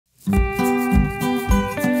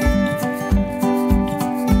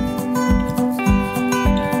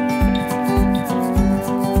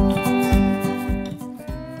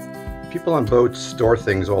People on boats store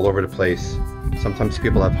things all over the place. Sometimes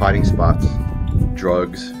people have hiding spots.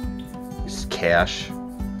 Drugs, cash.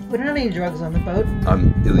 We don't have any drugs on the boat.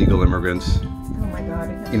 Illegal immigrants. Oh my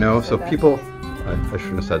God. You know, so people, I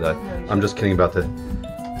shouldn't have said that. I'm just kidding about the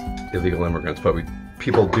illegal immigrants, but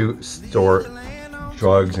people do store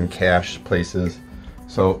drugs and cash places.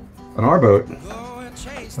 So on our boat,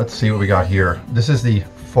 let's see what we got here. This is the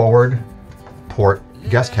forward port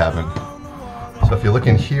guest cabin. So if you look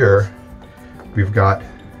in here, we've got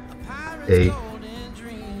a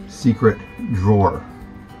secret drawer.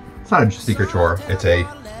 It's not a secret drawer, it's a,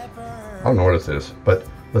 I don't know what it is, but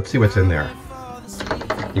let's see what's in there.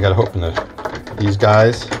 You gotta open these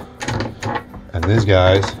guys and these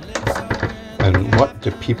guys. And what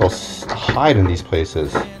do people hide in these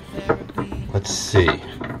places? Let's see.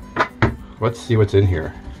 Let's see what's in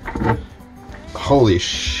here. Holy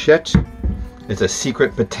shit. It's a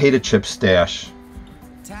secret potato chip stash.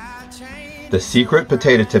 The secret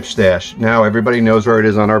potato chip stash. Now everybody knows where it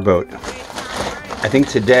is on our boat. I think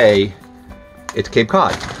today it's Cape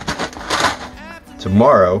Cod.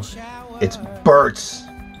 Tomorrow it's Burt's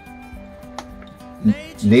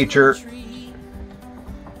Nature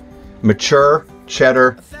Mature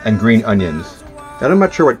cheddar and green onions. And I'm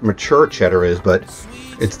not sure what mature cheddar is, but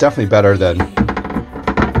it's definitely better than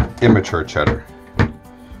immature cheddar.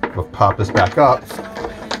 We'll pop this back up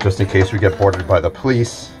just in case we get boarded by the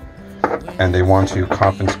police and they want to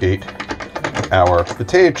confiscate our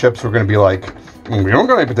potato chips. We're going to be like, we don't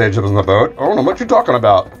got any potato chips on the boat. I don't know what you're talking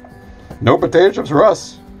about. No potato chips for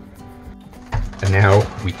us. And now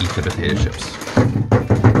we eat the potato chips.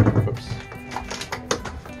 Oops.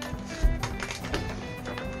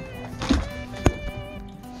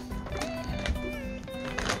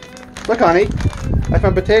 Look, honey, I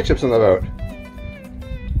found potato chips on the boat.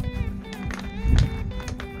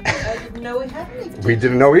 I didn't know we had any. We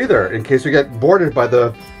didn't know either. In case we get boarded by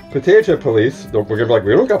the potato chip police, we're gonna be like,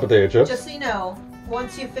 we don't got potato chips. Just so you know,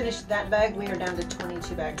 once you finish that bag, we are down to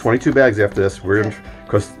 22 bags. 22 bags after this. We're in,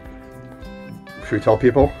 because should we tell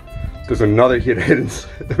people? There's another hidden.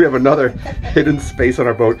 We have another hidden space on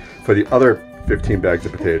our boat for the other 15 bags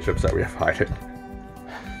of potato chips that we have hiding.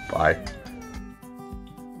 Bye.